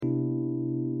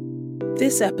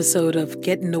This episode of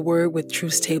Get in the Word with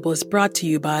Truth Table is brought to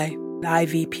you by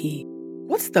IVP.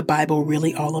 What's the Bible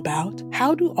really all about?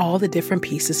 How do all the different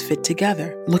pieces fit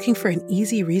together? Looking for an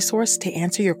easy resource to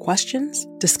answer your questions?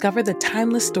 Discover the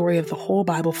timeless story of the whole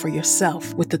Bible for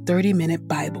yourself with the 30-Minute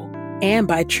Bible. And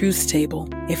by Truth Table.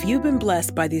 If you've been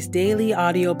blessed by these daily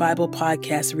audio Bible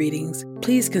podcast readings,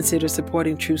 please consider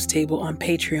supporting Truth Table on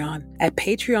Patreon at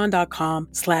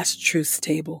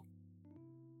patreon.com/truthstable.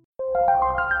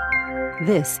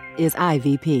 This is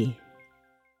IVP.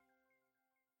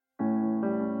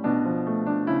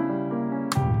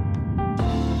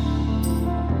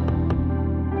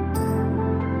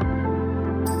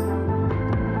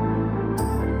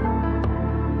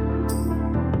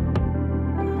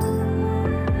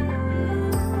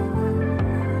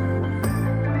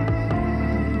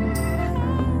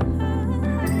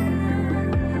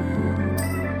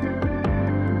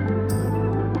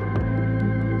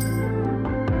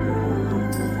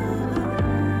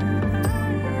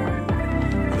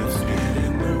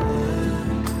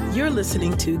 You're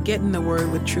listening to Get in the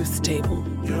Word with Truth Table.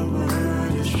 Your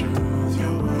word is truth,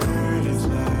 your word is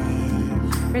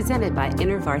life. Presented by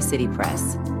InterVarsity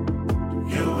Press.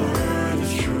 Your word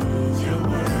is truth, your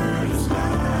word is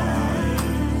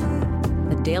life.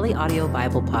 The Daily Audio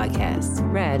Bible Podcast,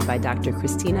 read by Dr.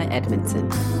 Christina Edmondson.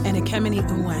 And Ekemini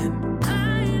Uwan.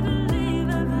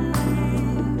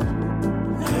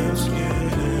 Let's get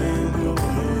in the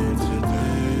word today.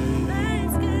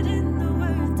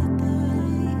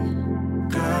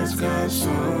 God's got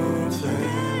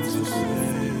something to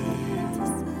say.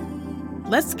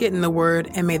 Let's get in the Word,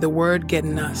 and may the Word get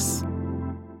in us.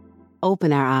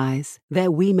 Open our eyes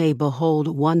that we may behold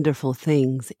wonderful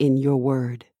things in your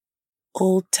word.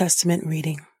 Old Testament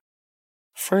reading.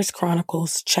 1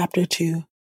 Chronicles chapter 2,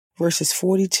 verses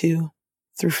 42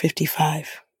 through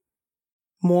 55.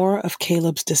 More of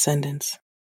Caleb's descendants.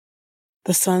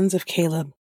 The sons of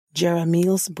Caleb,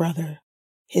 Jerahmeel's brother,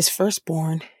 his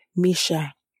firstborn,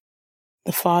 Misha,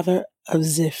 the father of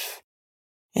Ziph,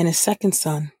 and his second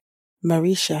son,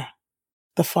 Marisha,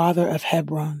 the father of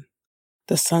Hebron.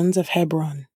 The sons of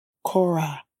Hebron,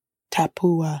 Korah,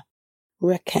 Tapua,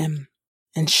 Rechem,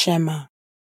 and Shema.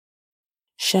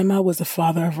 Shema was the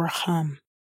father of Raham,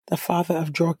 the father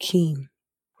of Jorkim.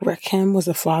 Rechem was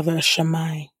the father of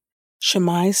Shammai.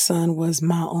 Shammai's son was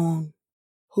Maon,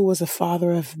 who was the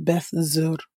father of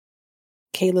Beth-zur.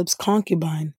 Caleb's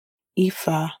concubine,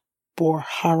 Ephah, bore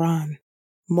Haran,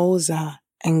 Moza,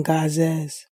 and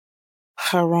Gazez.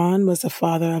 Haran was the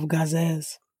father of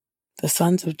Gazez. The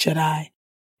sons of Jerai,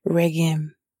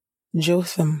 Regem,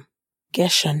 Jotham,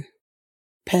 Geshan,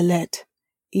 Pelet,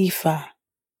 Ephah,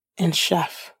 and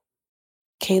Shaph.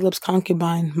 Caleb's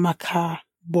concubine, Maachah,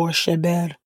 bore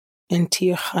Sheber and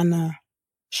Tirhana.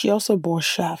 She also bore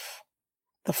Shaph,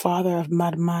 the father of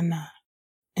Madmana,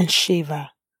 and Sheva,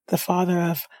 the father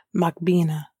of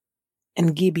Machbena,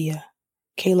 and Gibeah.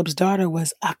 Caleb's daughter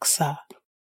was Aksah.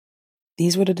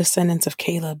 These were the descendants of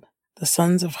Caleb, the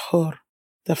sons of Hur,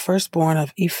 the firstborn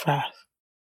of Ephrath.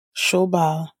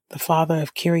 Shobal, the father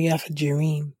of Kiriath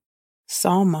Jearim.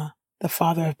 Salma, the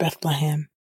father of Bethlehem,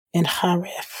 and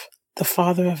Hareph, the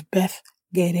father of Beth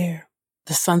Gader.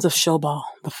 The sons of Shobal,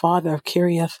 the father of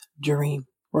Kiriath Jearim,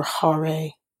 were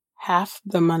Hare, half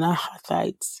the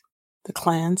Manahathites, the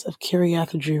clans of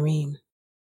Kiriath Jearim,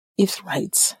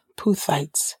 Ithrites,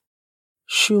 Puthites,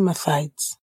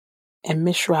 Shumathites, and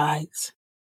Mishrites.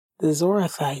 The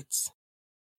Zorathites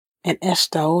and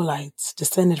Eshtaolites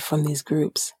descended from these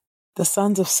groups. The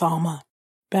sons of Salma,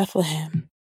 Bethlehem,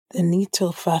 the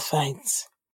Netophathites,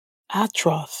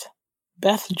 Atroth,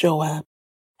 Beth Joab,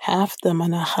 half the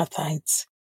Manahathites,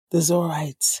 the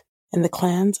Zorites, and the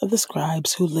clans of the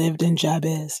scribes who lived in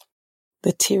Jabez,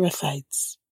 the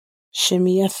Tirathites,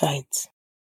 Shimeathites,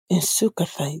 and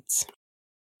Sukathites.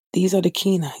 These are the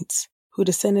Kenites, who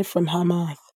descended from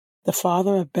Hamath, the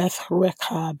father of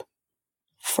Beth-Rechab.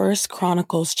 1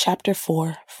 Chronicles chapter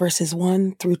 4, verses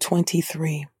 1 through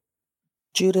 23.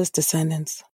 Judah's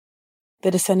descendants.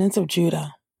 The descendants of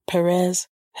Judah, Perez,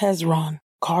 Hezron,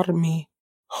 Carmi,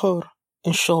 Hur,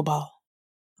 and Shobal.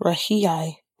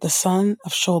 Rahai, the son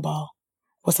of Shobal,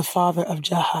 was the father of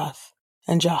Jahath,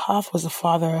 and Jahath was the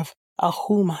father of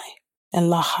Ahumai and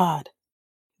Lahad.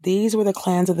 These were the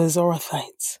clans of the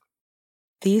Zorathites.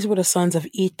 These were the sons of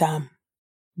Etam,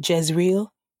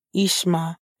 Jezreel,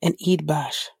 Ishma, and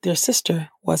Idbash. Their sister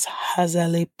was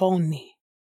Hazeleponi.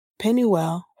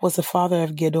 Penuel was the father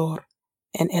of Gedor,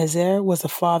 and Ezer was the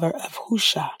father of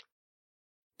Husha.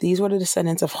 These were the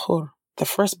descendants of Hur, the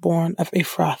firstborn of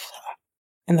Ephrathah,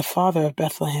 and the father of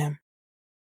Bethlehem.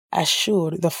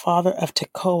 Ashur, the father of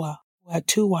Tekoa, who had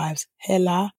two wives,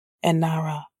 Helah and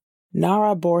Nara.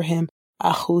 Nara bore him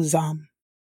Ahuzam,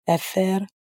 Epher,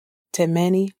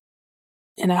 Temeni,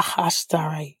 and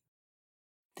Ahashtari.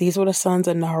 These were the sons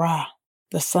of Nara,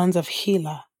 the sons of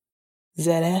Hela,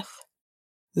 Zereth,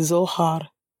 Zohar,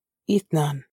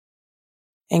 Ithnan,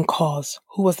 and Koz,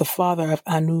 who was the father of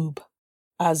Anub,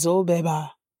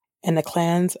 Azobeba, and the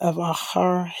clans of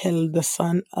Aharhel, the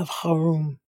son of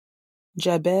Harum.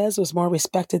 Jabez was more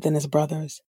respected than his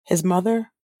brothers. His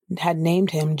mother had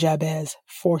named him Jabez,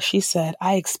 for she said,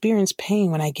 I experienced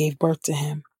pain when I gave birth to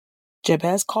him.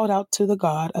 Jabez called out to the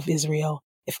God of Israel,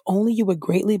 if only you would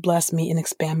greatly bless me and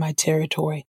expand my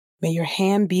territory. May your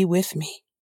hand be with me.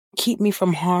 Keep me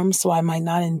from harm so I might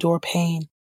not endure pain.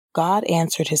 God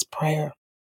answered his prayer.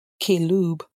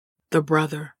 Caleb, the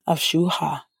brother of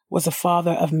Shuha, was the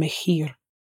father of Mehir,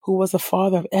 who was the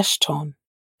father of Eshton.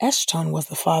 Eshton was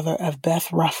the father of Beth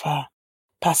Rapha,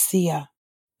 Paseah,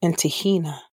 and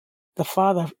Tehina, the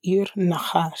father of Ir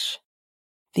Nahash.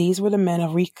 These were the men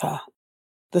of Reka.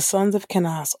 The sons of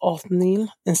Kenaz, Othniel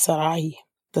and Sarai.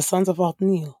 The sons of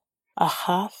Othniel,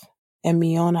 Ahath and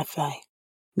Meonathai.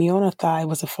 Meonathai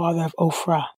was the father of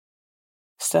Ophrah.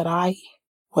 Sarai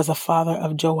was the father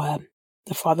of Joab,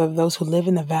 the father of those who live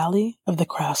in the valley of the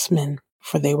craftsmen,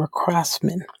 for they were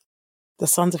craftsmen. The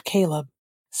sons of Caleb,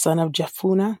 son of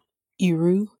Jephunneh,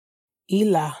 Eru,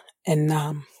 Elah, and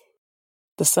Nam.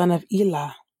 The son of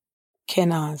Elah,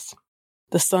 Kenaz.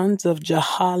 The sons of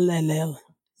Jahalelel,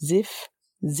 Ziph,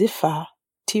 Ziphah,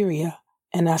 Tiria,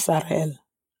 and Asarel.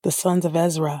 The sons of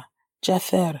Ezra,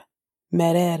 Jether,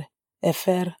 Mered,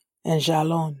 Epher, and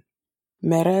Jalon.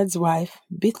 Mered's wife,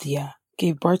 Bithia,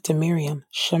 gave birth to Miriam,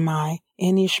 Shammai,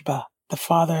 and Ishba, the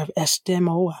father of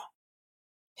Eshtemoa.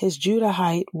 His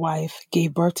Judahite wife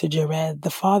gave birth to Jared, the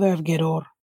father of Gedor,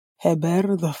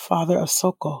 Heber, the father of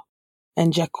Soko,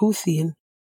 and Jekuthiel,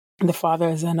 the father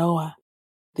of Zanoah.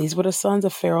 These were the sons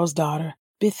of Pharaoh's daughter,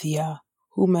 Bithia,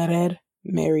 who Mered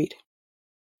married.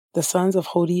 The sons of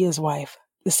Hodiah's wife,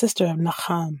 the sister of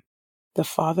Nacham, the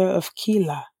father of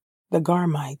Keilah, the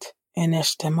Garmite, and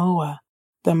Eshtemoa,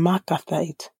 the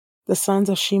Makathite. The sons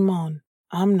of Shimon,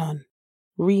 Amnon,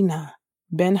 Rina,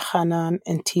 Ben-Hanan,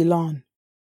 and Tilon.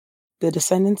 The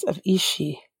descendants of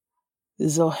Ishi,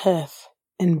 Zoheth,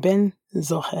 and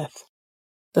Ben-Zoheth.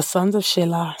 The sons of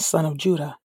Shelah, son of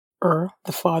Judah,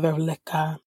 the father of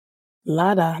Lekah,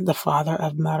 Lada, the father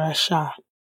of Marashah.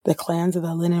 The clans of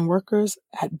the linen workers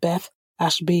at Beth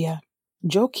Ashbea,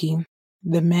 Joachim,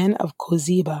 the men of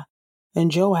Kozeba,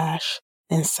 and Joash,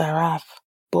 and Saraph,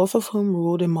 both of whom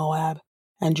ruled in Moab,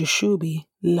 and Jushubi,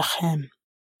 Lechem.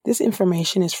 This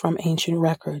information is from ancient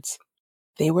records.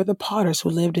 They were the potters who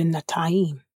lived in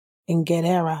Nataim, in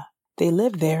Gedera. They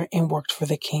lived there and worked for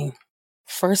the king.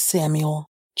 1 Samuel,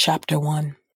 chapter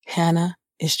 1. Hannah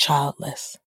is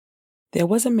childless. There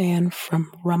was a man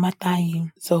from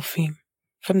Ramathaim Zophim,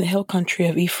 from the hill country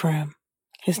of Ephraim.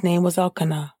 His name was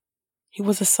Elkanah. He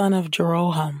was the son of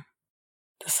Jeroham,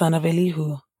 the son of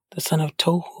Elihu, the son of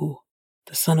Tohu,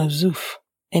 the son of Zuph,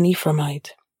 an Ephraimite.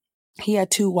 He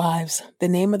had 2 wives. The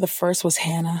name of the first was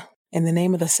Hannah, and the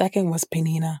name of the second was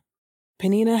Peninnah.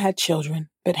 Peninnah had children,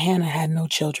 but Hannah had no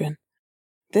children.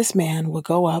 This man would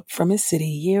go up from his city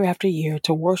year after year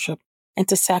to worship and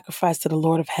to sacrifice to the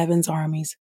Lord of heaven's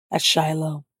armies at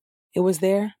Shiloh. It was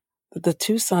there that the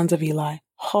 2 sons of Eli,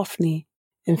 Hophni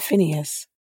and Phinehas,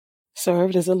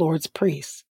 served as the Lord's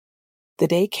priests. The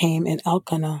day came and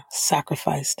Elkanah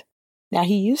sacrificed. Now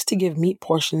he used to give meat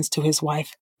portions to his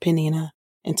wife Peninnah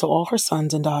and to all her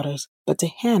sons and daughters, but to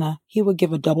Hannah he would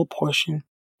give a double portion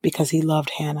because he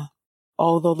loved Hannah,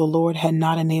 although the Lord had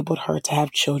not enabled her to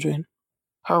have children.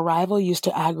 Her rival used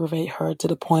to aggravate her to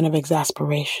the point of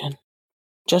exasperation,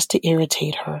 just to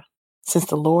irritate her, since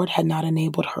the Lord had not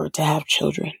enabled her to have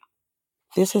children.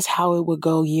 This is how it would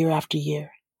go year after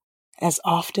year. As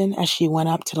often as she went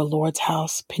up to the Lord's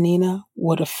house, Peninnah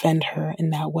would offend her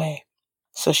in that way.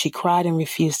 So she cried and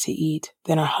refused to eat.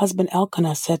 Then her husband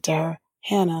Elkanah said to her,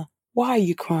 Hannah, why are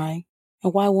you crying?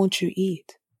 And why won't you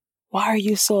eat? Why are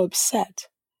you so upset?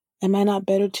 Am I not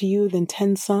better to you than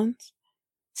 10 sons?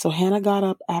 So Hannah got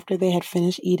up after they had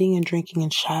finished eating and drinking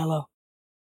in Shiloh.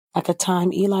 At the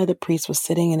time, Eli the priest was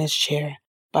sitting in his chair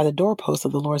by the doorpost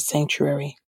of the Lord's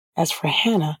sanctuary. As for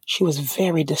Hannah, she was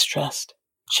very distressed.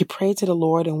 She prayed to the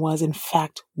Lord and was, in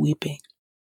fact, weeping.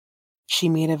 She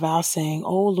made a vow saying,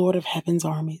 O Lord of heaven's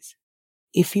armies,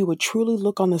 if you would truly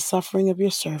look on the suffering of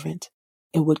your servant,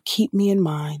 and would keep me in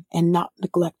mind and not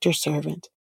neglect your servant,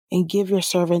 and give your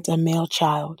servant a male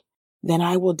child, then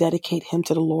I will dedicate him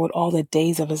to the Lord all the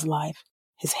days of his life.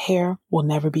 His hair will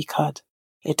never be cut.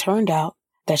 It turned out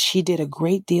that she did a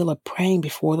great deal of praying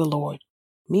before the Lord.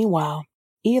 Meanwhile,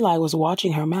 Eli was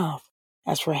watching her mouth.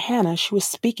 As for Hannah, she was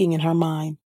speaking in her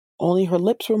mind. Only her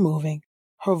lips were moving.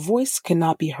 Her voice could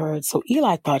not be heard, so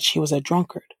Eli thought she was a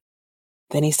drunkard.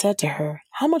 Then he said to her,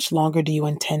 "How much longer do you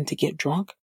intend to get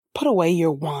drunk? Put away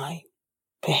your wine."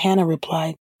 But Hannah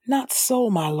replied, "Not so,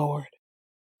 my lord.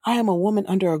 I am a woman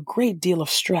under a great deal of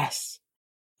stress.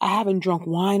 I haven't drunk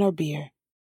wine or beer,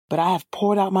 but I have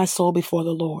poured out my soul before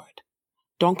the Lord.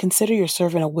 Don't consider your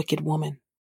servant a wicked woman.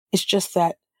 It's just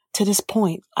that, to this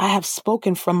point, I have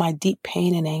spoken from my deep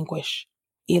pain and anguish."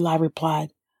 Eli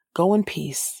replied, "Go in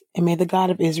peace, and may the God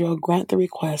of Israel grant the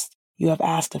request you have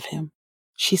asked of him."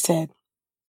 She said,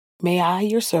 "May I,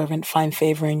 your servant, find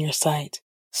favor in your sight."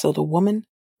 So the woman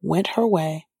went her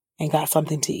way and got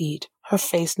something to eat. Her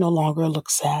face no longer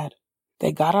looked sad.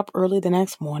 They got up early the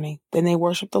next morning. Then they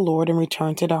worshiped the Lord and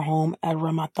returned to their home at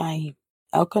Ramathaim.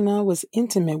 Elkanah was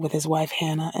intimate with his wife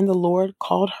Hannah, and the Lord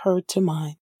called her to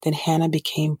mind. Then Hannah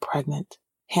became pregnant.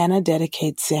 Hannah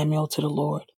dedicated Samuel to the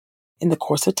Lord. In the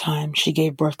course of time, she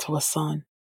gave birth to a son,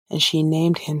 and she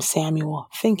named him Samuel,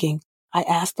 thinking, "I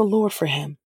asked the Lord for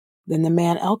him." Then the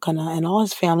man Elkanah and all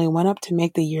his family went up to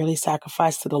make the yearly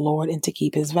sacrifice to the Lord and to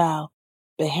keep his vow.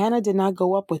 But Hannah did not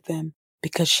go up with them,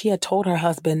 because she had told her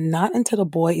husband, "Not until the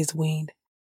boy is weaned.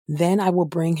 Then I will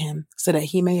bring him, so that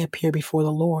he may appear before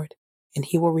the Lord, and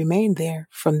he will remain there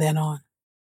from then on."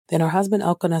 Then her husband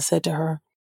Elkanah said to her,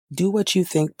 "Do what you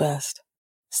think best.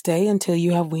 Stay until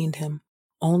you have weaned him.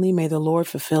 Only may the Lord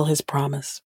fulfill his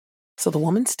promise." So the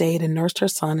woman stayed and nursed her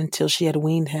son until she had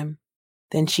weaned him.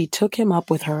 Then she took him up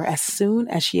with her as soon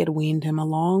as she had weaned him,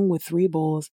 along with 3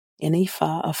 bulls, an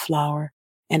ephah of flour,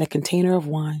 and a container of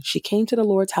wine. She came to the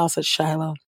Lord's house at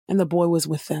Shiloh, and the boy was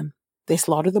with them. They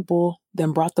slaughtered the bull,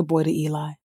 then brought the boy to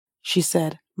Eli. She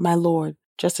said, "My Lord,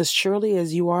 just as surely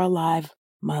as you are alive,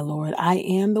 my Lord, I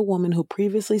am the woman who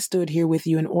previously stood here with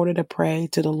you in order to pray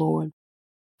to the Lord.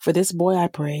 For this boy I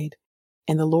prayed,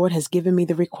 and the Lord has given me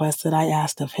the request that I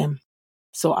asked of him.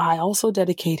 So I also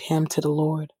dedicate him to the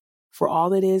Lord. For all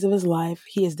the days of his life,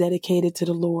 he is dedicated to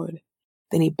the Lord."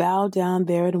 Then he bowed down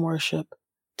there in worship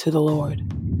to the Lord.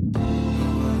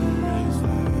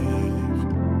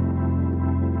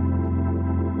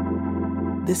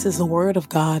 This is the word of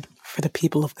God for the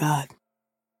people of God.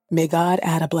 May God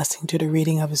add a blessing to the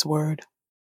reading of his word.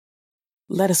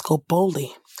 Let us go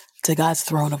boldly to God's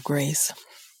throne of grace.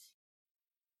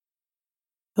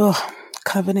 Oh,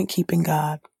 covenant-keeping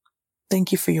God,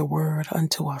 thank you for your word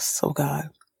unto us, oh God.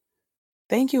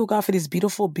 Thank you, oh God, for these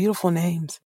beautiful, beautiful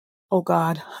names. Oh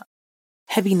God,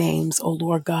 heavy names, oh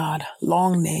Lord God,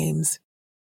 long names,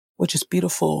 with just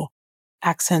beautiful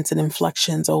accents and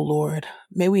inflections, oh Lord.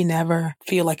 May we never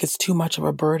feel like it's too much of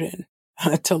a burden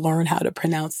to learn how to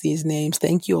pronounce these names.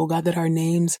 Thank you, oh God, that our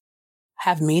names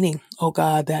have meaning, oh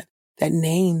God, that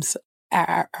names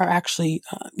are actually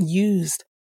used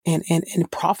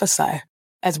and prophesy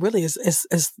as really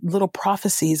as little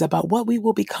prophecies about what we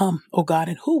will become, oh God,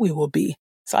 and who we will be.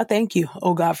 So I thank you,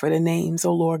 oh God, for the names,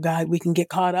 oh Lord God. We can get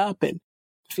caught up and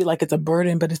feel like it's a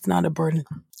burden, but it's not a burden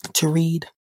to read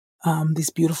these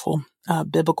beautiful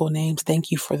biblical names. Thank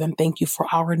you for them. Thank you for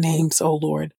our names, oh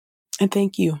Lord. And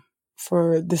thank you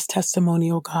for this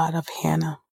testimony, oh God, of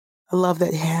Hannah. I love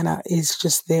that Hannah is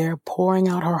just there pouring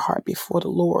out her heart before the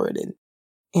Lord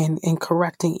and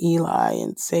correcting Eli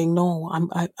and saying, "No,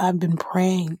 I've been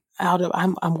praying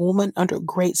I'm a woman under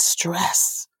great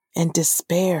stress and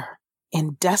despair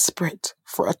and desperate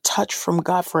for a touch from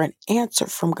God, for an answer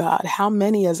from God." How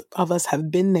many of us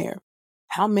have been there?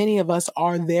 How many of us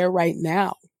are there right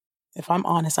now? If I'm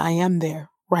honest, I am there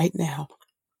right now.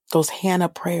 Those Hannah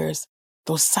prayers,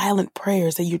 those silent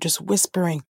prayers that you're just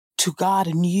whispering to God,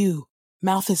 and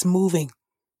mouth is moving,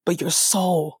 but your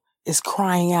soul is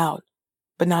crying out,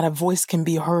 but not a voice can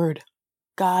be heard.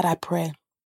 God, I pray.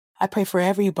 I pray for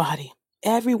everybody,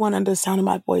 everyone under the sound of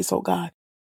my voice, oh God,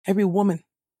 every woman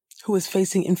who is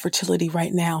facing infertility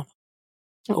right now,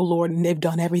 oh Lord, and they've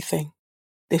done everything.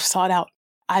 They've sought out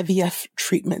IVF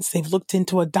treatments. They've looked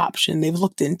into adoption. They've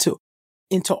looked into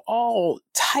all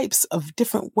types of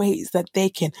different ways that they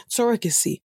can,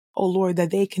 surrogacy, oh Lord,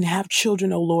 that they can have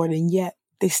children, oh Lord, and yet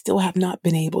they still have not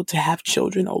been able to have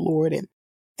children, oh Lord.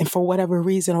 And for whatever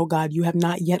reason, oh God, you have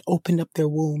not yet opened up their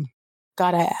womb.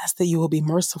 God, I ask that you will be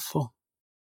merciful.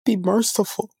 Be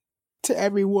merciful to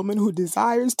every woman who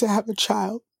desires to have a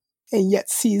child and yet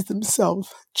sees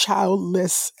themselves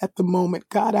childless at the moment.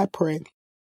 God, I pray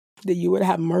that you would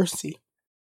have mercy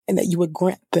and that you would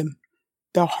grant them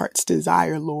their heart's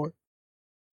desire, Lord.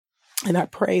 And I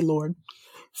pray, Lord,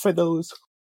 for those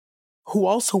who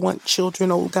also want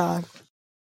children, oh God,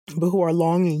 but who are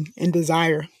longing and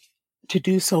desire to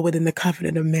do so within the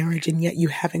covenant of marriage, and yet you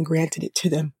haven't granted it to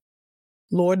them.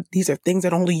 Lord, these are things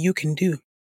that only you can do.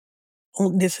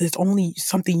 This is only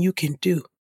something you can do.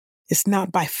 It's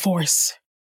not by force.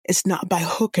 It's not by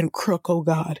hook and crook, oh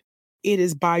God. It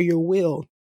is by your will,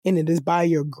 and it is by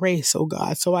your grace, oh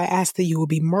God. So I ask that you will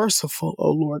be merciful,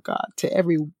 oh Lord God, to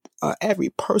every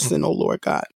person, oh Lord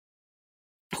God,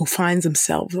 who finds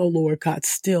themselves, oh Lord God,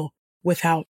 still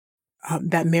without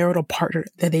that marital partner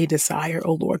that they desire,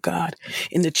 oh Lord God,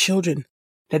 and the children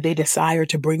that they desire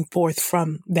to bring forth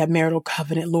from that marital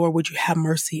covenant. Lord, would you have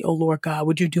mercy, oh Lord God?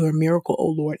 Would you do a miracle, oh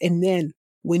Lord? And then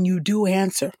when you do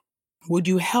answer, would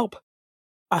you help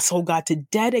us, oh God, to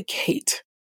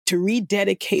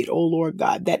rededicate, oh Lord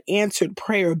God, that answered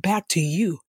prayer back to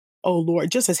you, oh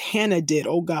Lord, just as Hannah did,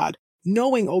 oh God,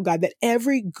 knowing, oh God, that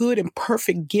every good and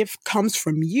perfect gift comes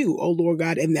from you, oh Lord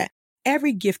God, and that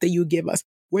every gift that you give us,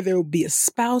 whether it be a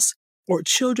spouse or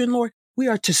children, Lord, we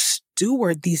are to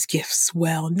steward these gifts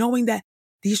well, knowing that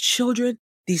these children,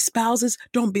 these spouses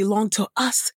don't belong to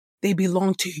us. They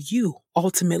belong to you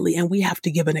ultimately. And we have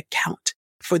to give an account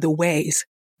for the ways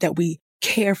that we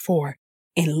care for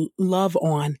and love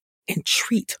on and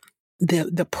treat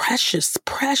the precious,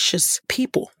 precious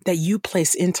people that you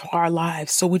place into our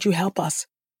lives. So would you help us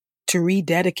to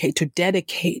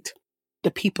dedicate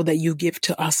the people that you give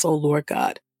to us, oh Lord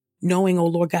God, knowing, oh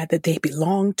Lord God, that they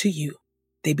belong to you.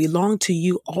 They belong to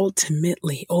you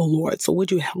ultimately, oh Lord. So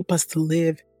would you help us to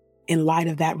live in light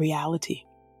of that reality?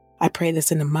 I pray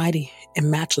this in the mighty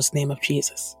and matchless name of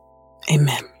Jesus.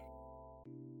 Amen.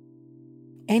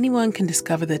 Anyone can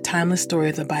discover the timeless story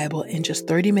of the Bible in just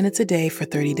 30 minutes a day for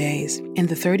 30 days. In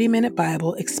the 30-Minute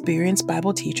Bible, experienced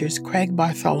Bible teachers Craig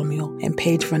Bartholomew and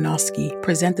Paige Vernosky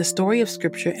present the story of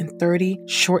Scripture in 30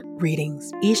 short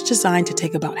readings, each designed to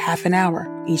take about half an hour.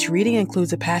 Each reading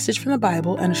includes a passage from the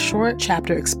Bible and a short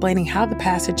chapter explaining how the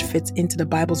passage fits into the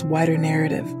Bible's wider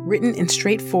narrative. Written in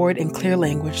straightforward and clear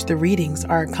language, the readings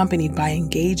are accompanied by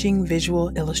engaging visual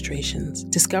illustrations.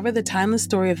 Discover the timeless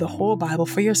story of the whole Bible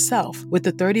for yourself with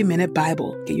the 30-Minute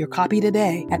Bible. Get your copy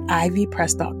today at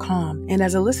ivpress.com. And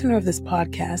as a listener of this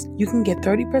podcast, you can get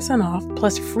 30% off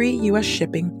plus free U.S.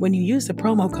 shipping when you use the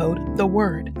promo code The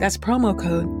Word. That's promo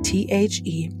code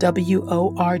THEWORD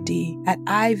at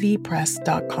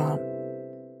ivpress.com.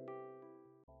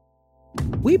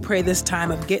 We pray this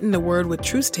time of Getting the Word with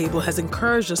Truth Table has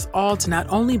encouraged us all to not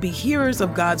only be hearers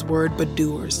of God's Word, but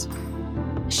doers.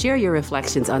 Share your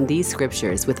reflections on these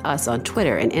scriptures with us on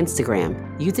Twitter and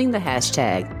Instagram using the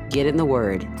hashtag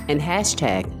 #GetInTheWord and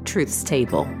hashtag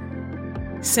 #TruthsTable.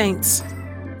 Saints,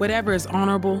 whatever is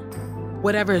honorable,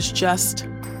 whatever is just,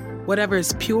 whatever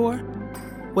is pure,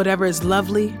 whatever is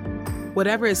lovely,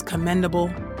 whatever is commendable,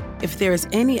 if there is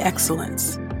any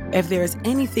excellence, if there is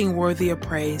anything worthy of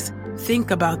praise,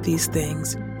 think about these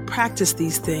things, practice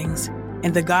these things,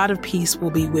 and the God of peace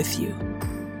will be with you.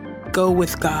 Go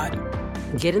with God.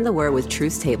 Get in the Word with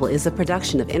Truth Table is a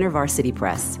production of InterVarsity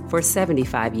Press. For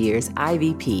 75 years,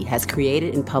 IVP has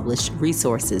created and published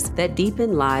resources that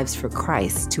deepen lives for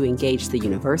Christ to engage the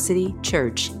university,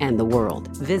 church, and the world.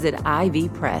 Visit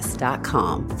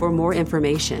ivpress.com for more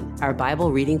information. Our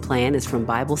Bible reading plan is from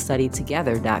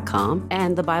BibleStudyTogether.com,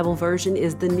 and the Bible version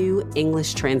is the New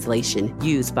English Translation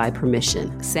used by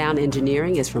permission. Sound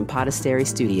engineering is from Podastery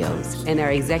Studios, and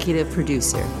our executive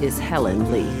producer is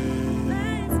Helen Lee.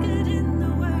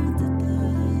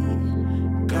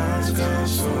 God's got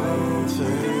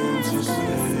something